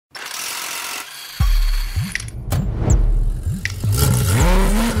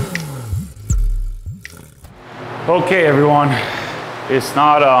Okay, everyone. It's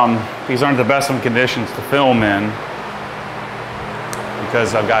not, these aren't the best of conditions to film in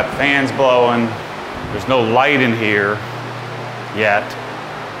because I've got fans blowing. There's no light in here yet,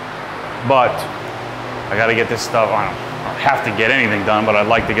 but I got to get this stuff. I don't have to get anything done, but I'd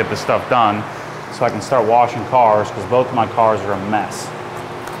like to get this stuff done so I can start washing cars because both of my cars are a mess.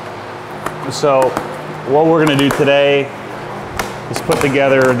 So what we're going to do today is put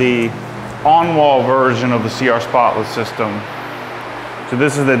together the on-wall version of the CR Spotless system. So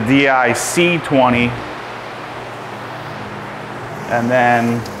this is the DIW-20, and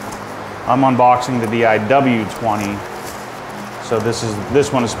then I'm unboxing the DIW-20. So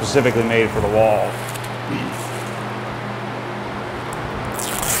this one is specifically made for the wall.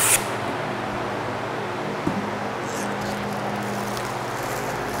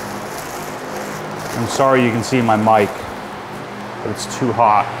 I'm sorry you can see my mic, but it's too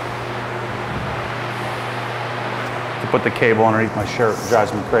hot to put the cable underneath my shirt. It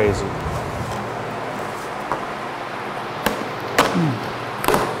drives me crazy.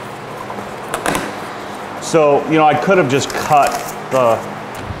 So, you know, I could have just cut the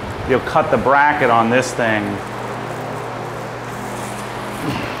bracket on this thing,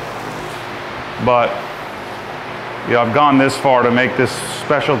 but you know, I've gone this far to make this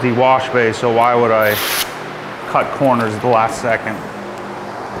specialty wash bay, so why would I cut corners at the last second?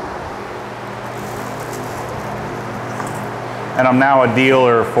 And I'm now a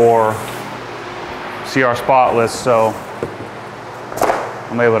dealer for CR Spotless, so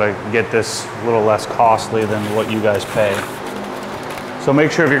I'm able to get this a little less costly than what you guys pay. So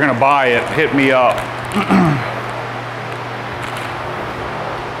make sure if you're gonna buy it, hit me up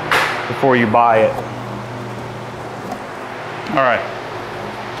before you buy it. All right,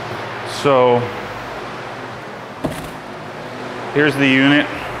 so here's the unit.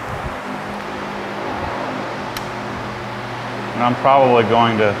 And I'm probably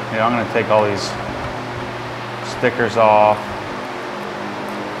going to, you know, I'm going to take all these stickers off.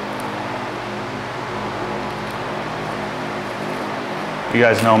 You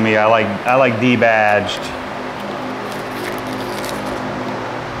guys know me, I like debadged.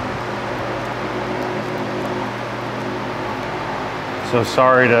 So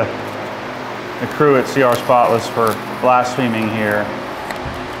sorry to the crew at CR Spotless for blaspheming here,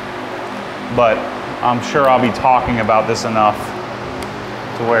 but I'm sure I'll be talking about this enough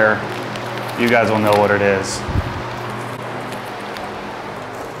to where you guys will know what it is.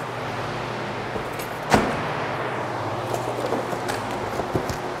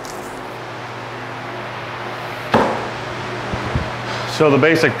 So the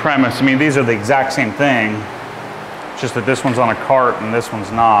basic premise, I mean, these are the exact same thing, just that this one's on a cart and this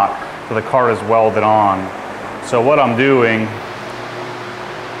one's not. So the cart is welded on. So what I'm doing,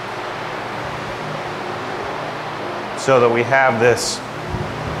 so that we have this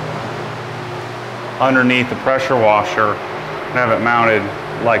underneath the pressure washer and have it mounted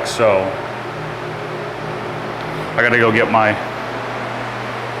like so. I gotta go get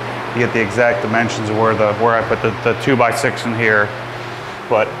the exact dimensions of where I put the 2x6 in here.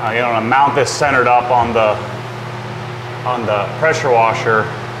 But I'm gonna mount this centered up on the pressure washer,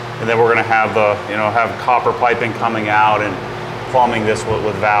 and then we're gonna have have copper piping coming out and plumbing this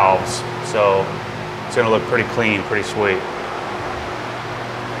with valves. So it's gonna look pretty clean, pretty sweet.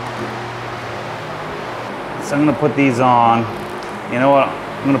 So I'm gonna put these on. You know what?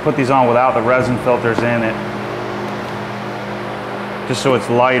 I'm gonna put these on without the resin filters in it, just so it's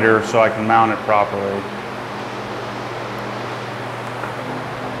lighter so I can mount it properly.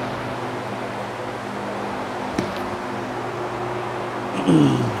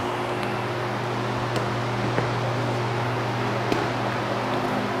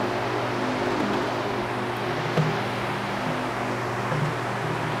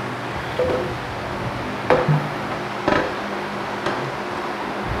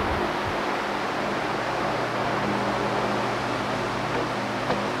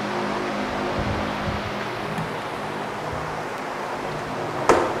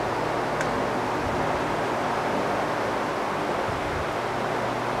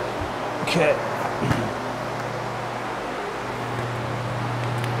 Okay.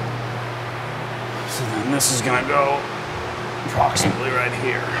 So then this is gonna go approximately right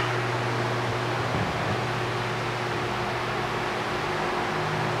here.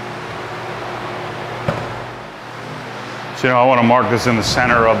 So, you know, I want to mark this in the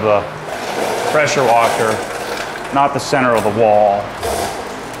center of the pressure washer, not the center of the wall.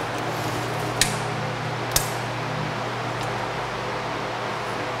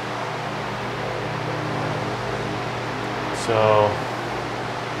 So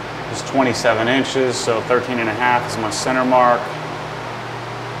is 27 inches, so 13.5 is my center mark.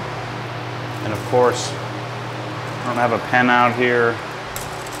 And of course, I don't have a pen out here.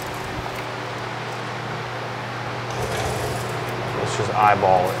 Let's just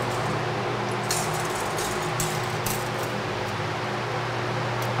eyeball it.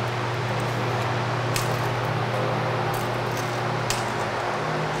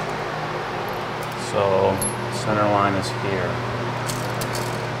 So, center line is here.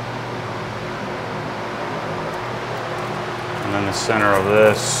 And then the center of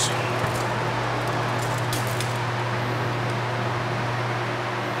this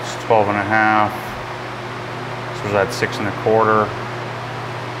is 12.5. So is that 6 1/4?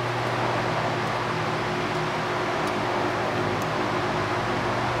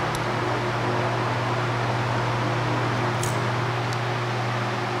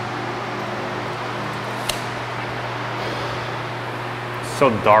 It's so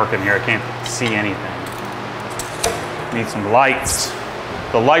dark in here, I can't see anything. Need some lights.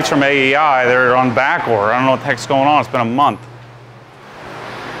 The lights from AEI, they're on back order. I don't know what the heck's going on. It's been a month.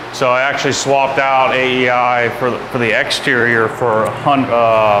 So I actually swapped out AEI for the exterior for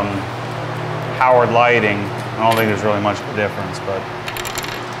Howard lighting. I don't think there's really much of a difference, but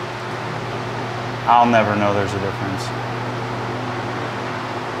I'll never know there's a difference.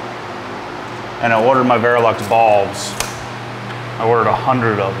 And I ordered my Verilux bulbs. I ordered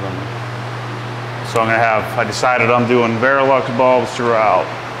 100 of them. So I'm gonna have, I decided I'm doing Verilux bulbs throughout.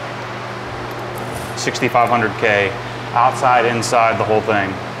 6500K, outside, inside, the whole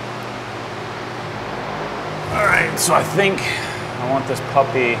thing. All right, so I think I want this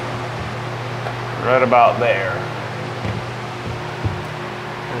puppy right about there.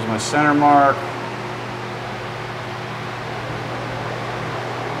 Here's my center mark.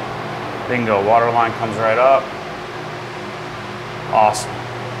 Bingo, water line comes right up. Awesome.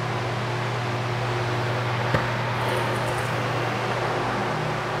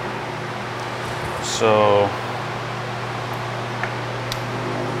 So,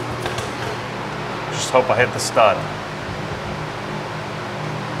 just hope I hit the stud.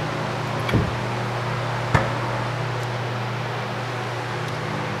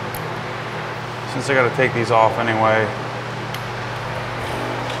 Since I gotta take these off anyway,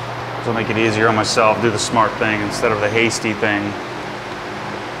 this will make it easier on myself, do the smart thing instead of the hasty thing.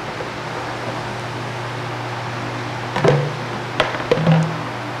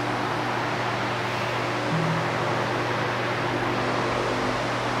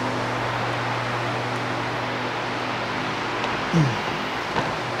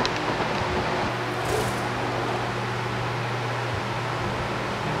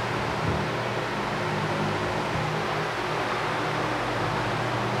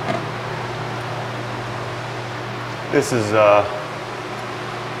 This is,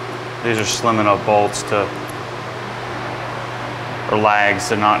 these are slim enough bolts to, or lags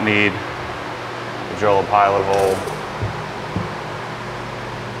to not need to drill a pilot hole.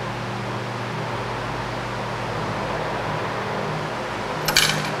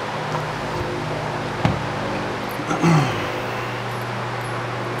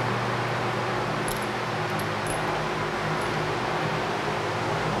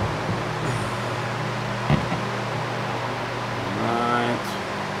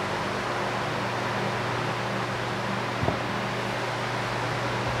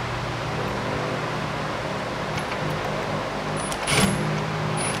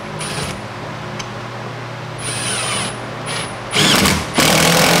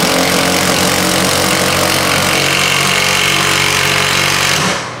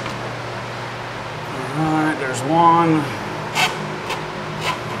 One.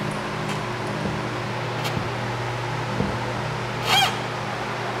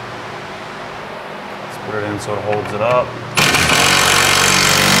 Let's put it in so it holds it up.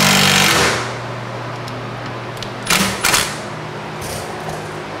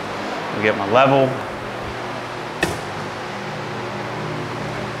 We get my level.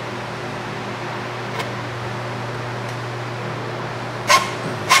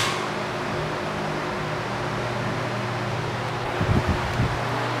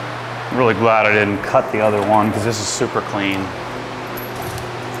 I'm really glad I didn't cut the other one because this is super clean.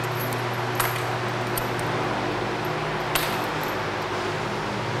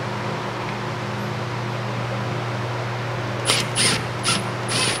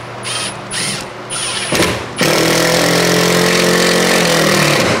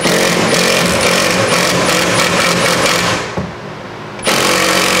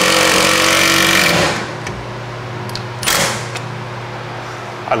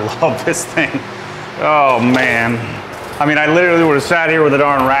 I love this thing. Oh man. I mean, I literally would have sat here with a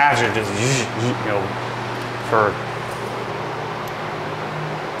darn ratchet just, you know, for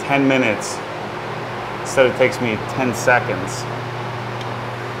 10 minutes. Instead it takes me 10 seconds.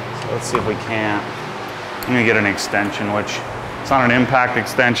 So let's see if we can't. I'm gonna get an extension, which it's not an impact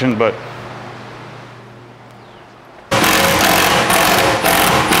extension, but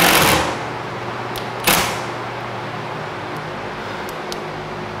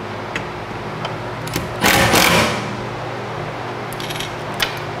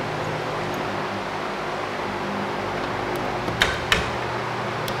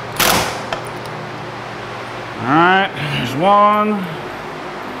all right, there's one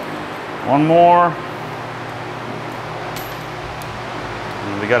more.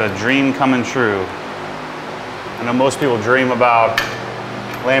 And we got a dream coming true. I know most people dream about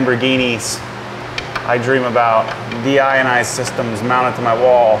Lamborghinis. I dream about Deionizer systems mounted to my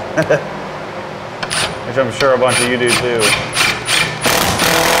wall, which I'm sure a bunch of you do too.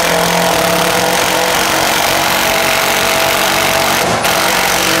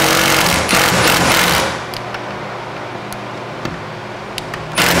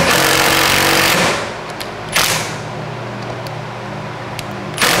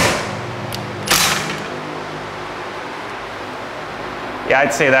 Yeah,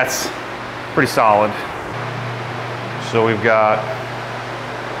 I'd say that's pretty solid. So we've got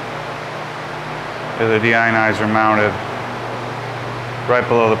the Deionizer mounted right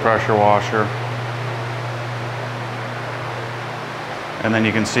below the pressure washer. And then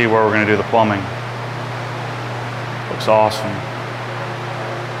you can see where we're going to do the plumbing. Looks awesome.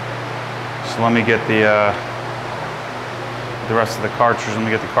 So let me get the rest of the cartridges. Let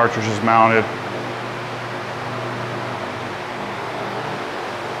me get the cartridges mounted.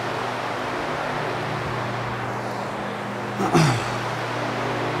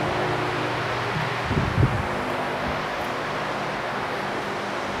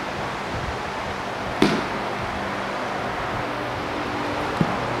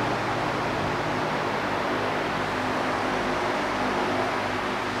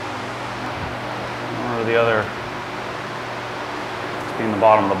 The other it's being the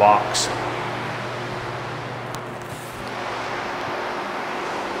bottom of the box.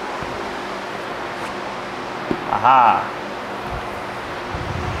 Aha.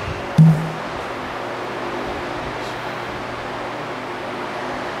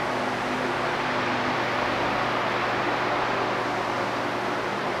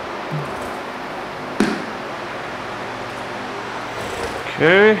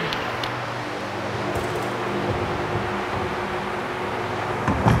 Okay.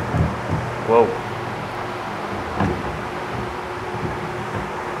 Whoa.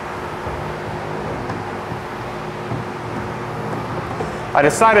 I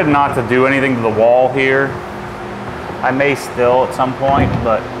decided not to do anything to the wall here. I may still at some point,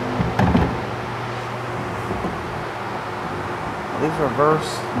 but are these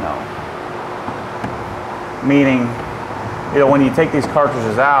reverse? No. Meaning, you know, when you take these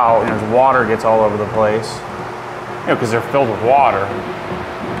cartridges out, and there's water gets all over the place, you know, because they're filled with water.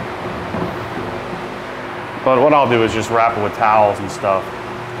 But what I'll do is just wrap it with towels and stuff.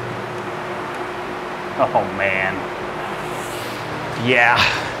 Oh man. Yeah,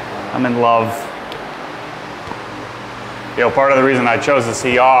 I'm in love. You know, part of the reason I chose the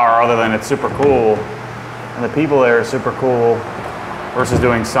CR, other than it's super cool, and the people there are super cool, versus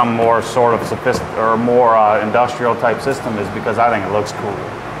doing some more sort of sophisticated or more industrial type system, is because I think it looks cool.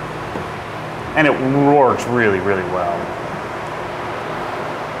 And it works really, really well.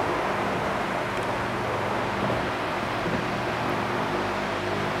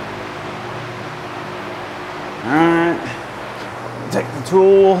 Alright, take the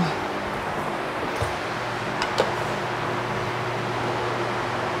tool.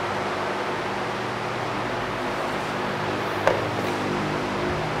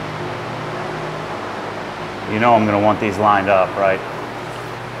 You know I'm going to want these lined up, right?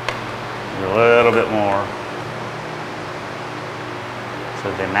 A little bit more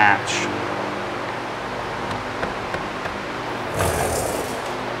so they match.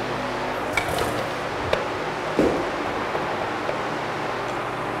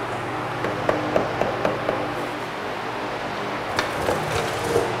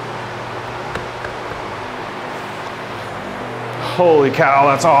 Holy cow,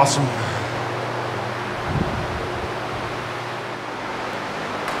 that's awesome.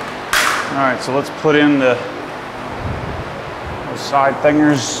 All right, so let's put in those side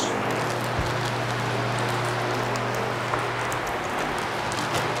thingers.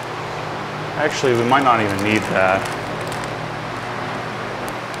 Actually, we might not even need that.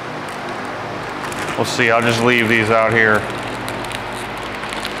 we'll see. I'll just leave these out here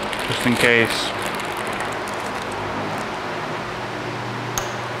just in case.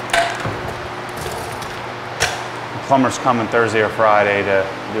 The plumber's coming Thursday or Friday to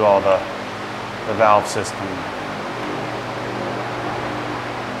do all the valve system.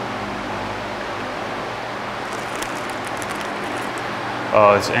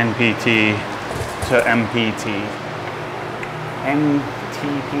 Oh, it's NPT to MPT.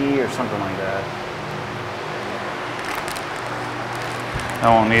 MTP or something like that. I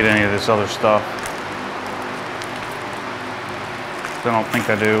won't need any of this other stuff. I don't think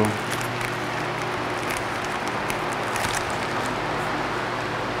I do.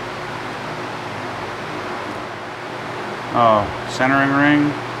 Oh, centering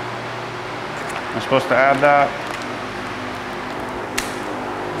ring. Am I supposed to add that?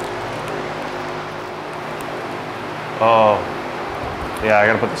 Oh, yeah, I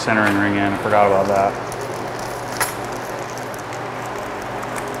gotta put the centering ring in. I forgot about that.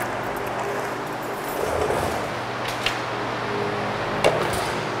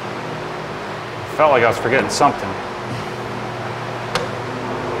 Felt like I was forgetting something.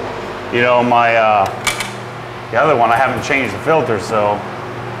 You know, the other one, I haven't changed the filter, so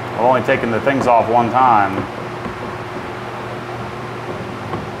I've only taken the things off one time.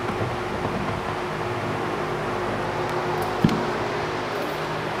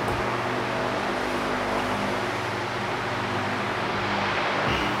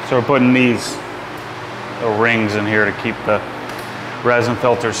 So we're putting these little rings in here to keep the resin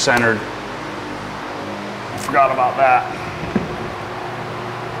filters centered. I forgot about that.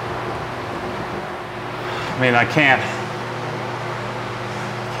 I mean, I can't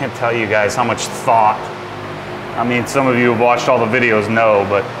tell you guys how much thought. I mean, some of you who have watched all the videos know,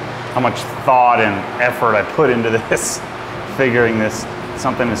 but how much thought and effort I put into this, figuring this,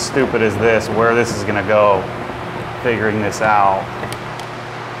 something as stupid as this, where this is gonna go, figuring this out.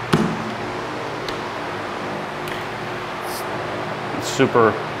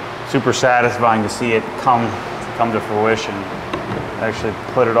 Super satisfying to see it come to fruition. Actually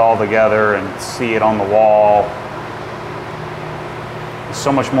put it all together and see it on the wall. It's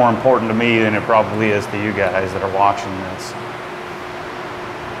so much more important to me than it probably is to you guys that are watching this.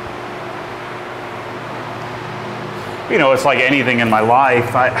 You know, it's like anything in my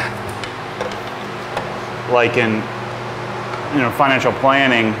life. Like in, you know, financial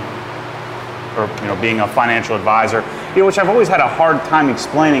planning, or, you know, being a financial advisor, you know, which I've always had a hard time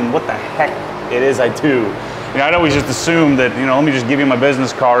explaining what the heck it is I do. You know, I'd always just assume that, you know, let me just give you my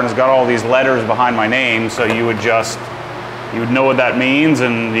business card and it's got all these letters behind my name, so you would know what that means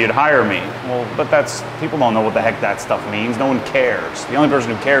and you'd hire me. Well, but people don't know what the heck that stuff means. No one cares. The only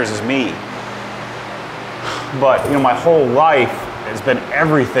person who cares is me. But, you know, my whole life has been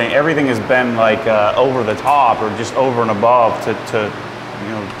everything. Everything has been like over the top or just over and above to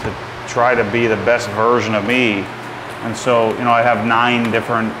try to be the best version of me. And so, you know, I have 10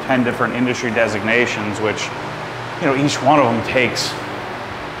 different industry designations, which, you know, each one of them takes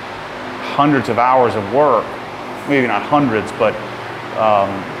hundreds of hours of work. Maybe not hundreds, but,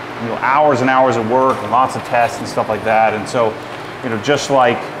 you know, hours and hours of work and lots of tests and stuff like that. And so, you know, just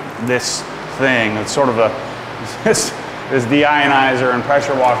like this thing, it's sort of this Deionizer and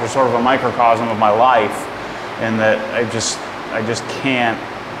pressure washer is sort of a microcosm of my life, and that I just can't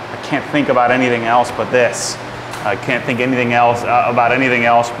think about anything else but this. I can't think anything else about anything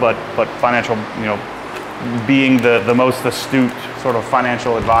else but financial, you know, being the most astute sort of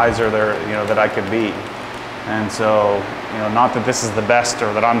financial advisor there, you know, that I could be. And so, you know, not that this is the best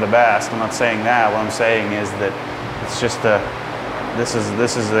or that I'm the best. I'm not saying that. What I'm saying is that it's just this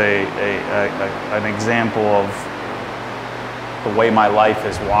is an example of the way my life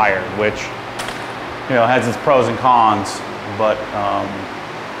is wired, which, you know, has its pros and cons, but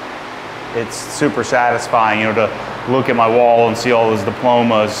it's super satisfying, you know, to look at my wall and see all those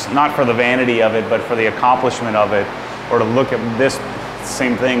diplomas, not for the vanity of it, but for the accomplishment of it, or to look at this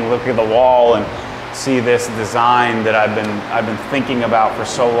same thing, look at the wall and see this design that I've been thinking about for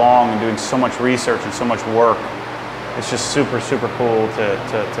so long and doing so much research and so much work. It's just super cool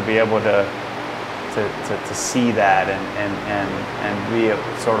to be able to see that and be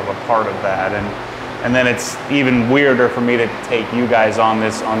a sort of a part of that. And then it's even weirder for me to take you guys on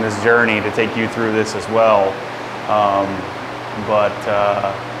this journey, to take you through this as well. But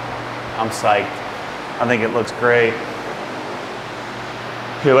I'm psyched. I think it looks great.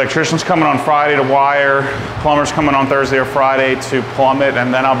 The electrician's coming on Friday to wire, plumber's coming on Thursday or Friday to plumb it,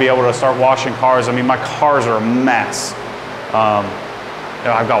 and then I'll be able to start washing cars. I mean, my cars are a mess. You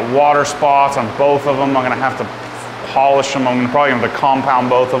know, I've got water spots on both of them. I'm gonna have to polish them. I'm probably gonna have to compound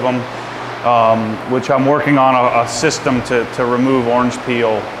both of them. which I'm working on a system to remove orange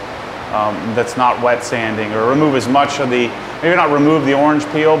peel that's not wet sanding, or remove as much of the, maybe not remove the orange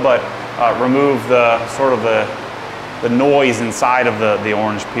peel, but remove the sort of the noise inside of the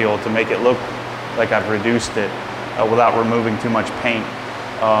orange peel to make it look like I've reduced it without removing too much paint.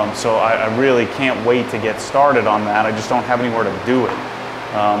 So I really can't wait to get started on that. I just don't have anywhere to do it.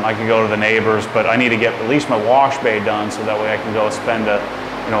 I can go to the neighbors, but I need to get at least my wash bay done so that way I can go spend a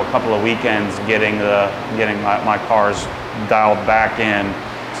couple of weekends getting my cars dialed back in,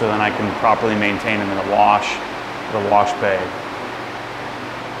 so then I can properly maintain them in the wash bay.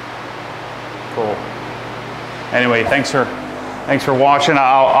 Cool. Anyway, thanks for watching.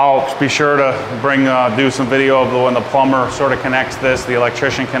 I'll be sure to do some video of when the plumber sort of connects this, the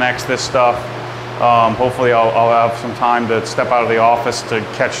electrician connects this stuff. Hopefully I'll have some time to step out of the office to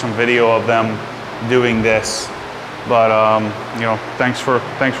catch some video of them doing this. But thanks for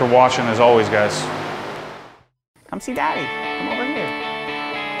watching as always, guys. Come see Daddy. Come over here.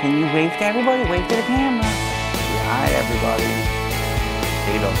 Can you wave to everybody? Wave to the camera. Say hi, everybody.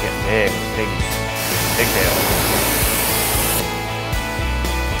 Baby's getting big tail.